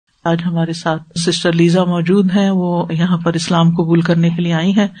आज हमारे साथ सिस्टर लीजा मौजूद हैं, वो यहाँ पर इस्लाम कबूल करने के लिए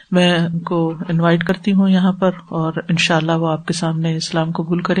आई हैं। मैं उनको इनवाइट करती हूँ यहाँ पर, और इंशाअल्लाह वो आपके सामने इस्लाम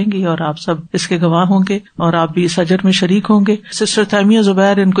कबूल करेंगी और आप सब इसके गवाह होंगे और आप भी इस अजर में शरीक होंगे। सिस्टर तामिया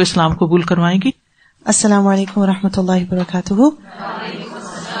जुबैर इनको इस्लाम कबूल करवाएंगी। अस्सलामु अलैकुम व रहमतुल्लाहि व बरकातुहू।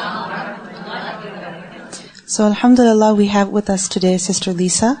 So alhamdulillah, we have with us today Sister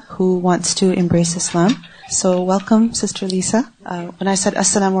Lisa, who wants to embrace Islam. So welcome, Sister Lisa. When I said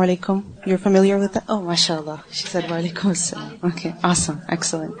assalamu alaikum, you're familiar with that? Oh, mashallah. She said wa alaikum assalam. Okay, awesome,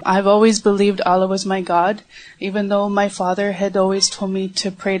 excellent. I've always believed Allah was my God, even though my father had always told me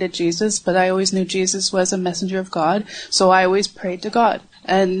to pray to Jesus, but I always knew Jesus was a messenger of God, so I always prayed to God.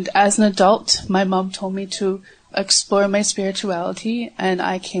 And as an adult, my mom told me to explore my spirituality, and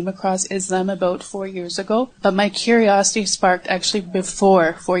I came across Islam about 4 years ago. But my curiosity sparked actually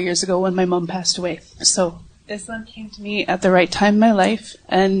before 4 years ago when my mom passed away. So Islam came to me at the right time in my life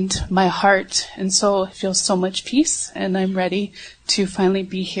and my heart and soul feels so much peace, and I'm ready to finally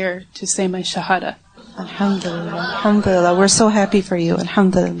be here to say my shahada. Alhamdulillah, alhamdulillah. We're so happy for you,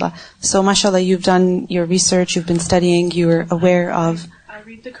 alhamdulillah. So mashallah, you've done your research, you've been studying, you're aware of... I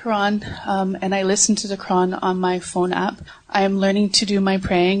read the Quran and I listen to the Quran on my phone app. I am learning to do my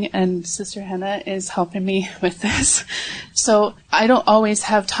praying, and Sister Hannah is helping me with this. So I don't always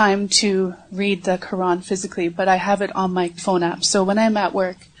have time to read the Quran physically, but I have it on my phone app. So when I'm at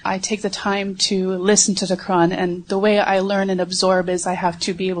work, I take the time to listen to the Quran, and the way I learn and absorb is I have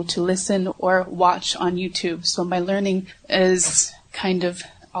to be able to listen or watch on YouTube. So my learning is kind of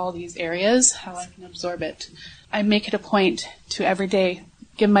all these areas, how I can absorb it. I make it a point to every day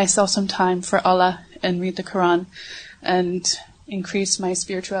give myself some time for Allah and read the Quran and increase my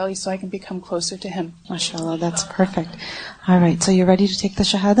spirituality so I can become closer to Him. MashaAllah, that's perfect. Alright, so you're ready to take the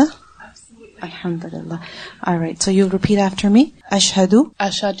Shahada? Absolutely. Alhamdulillah. Alright, so you'll repeat after me. Ashhadu.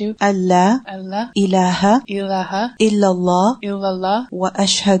 Ashhadu. Allah. Allah. Ilaha. Ilaha. Illallah. Illallah. Wa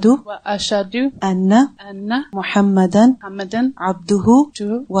ashhadu. Wa ashhadu. Anna. Anna. Muhammadan. Muhammadan.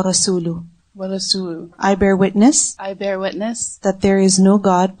 Abduhu. Wa rasuluh. I bear witness that there is no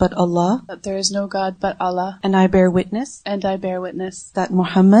God but Allah, and I bear witness that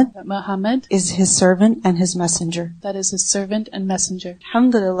Muhammad is His servant and His messenger.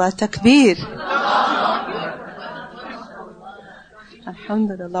 Alhamdulillah, takbir.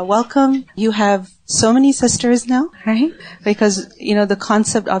 Alhamdulillah. Welcome. You have so many sisters now, right? Because, the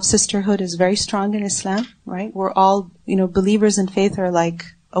concept of sisterhood is very strong in Islam, right? We're all, believers in faith are like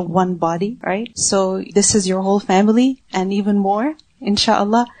a one body, right? So this is your whole family and even more,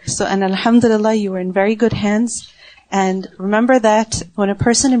 inshallah. So, and alhamdulillah, you are in very good hands. And remember that when a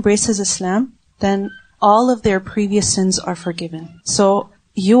person embraces Islam, then all of their previous sins are forgiven. So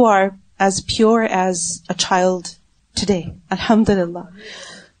you are as pure as a child today, alhamdulillah,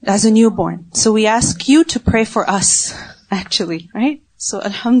 as a newborn. So we ask you to pray for us, actually, right? So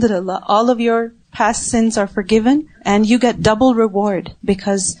alhamdulillah, all of your past sins are forgiven, and you get double reward,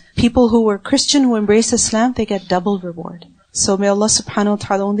 because people who were Christian who embrace Islam, they get double reward. So may Allah subhanahu wa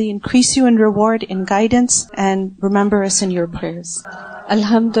ta'ala only increase you in reward, in guidance, and remember us in your prayers.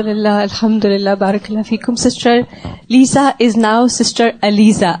 Alhamdulillah, alhamdulillah, barakallah feekum. Sister Lisa is now Sister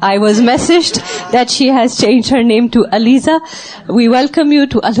Aliza. I was messaged that she has changed her name to Aliza. We welcome you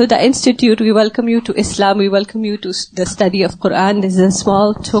to Alhuda Institute. We welcome you to Islam. We welcome you to the study of Quran. This is a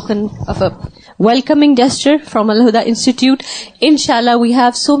small token of a welcoming gesture from Alhuda Institute. Inshallah, we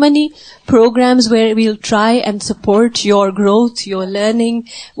have so many programs where we'll try and support your growth, your learning,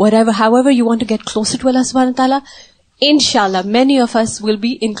 whatever, however you want to get closer to Allah subhanahu wa ta'ala. Inshallah, many of us will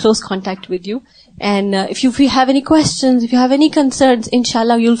be in close contact with you. And if you have any questions, if you have any concerns,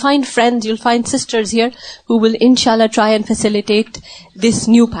 inshallah, you'll find friends, you'll find sisters here who will inshallah try and facilitate this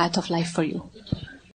new path of life for you.